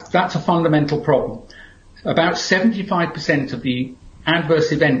That's a fundamental problem. About 75% of the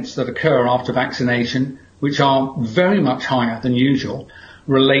adverse events that occur after vaccination, which are very much higher than usual,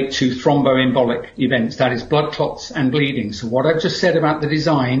 relate to thromboembolic events, that is blood clots and bleeding. So what I've just said about the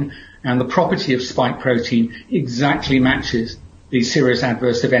design and the property of spike protein exactly matches these serious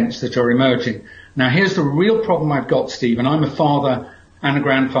adverse events that are emerging. Now here's the real problem I've got, Steve, and I'm a father and a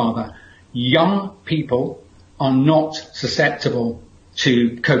grandfather. Young people are not susceptible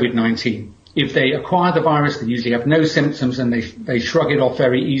to COVID-19. If they acquire the virus, they usually have no symptoms and they shrug it off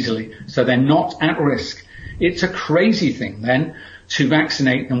very easily. So they're not at risk. It's a crazy thing then to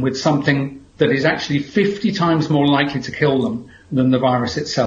vaccinate them with something that is actually 50 times more likely to kill them than the virus itself.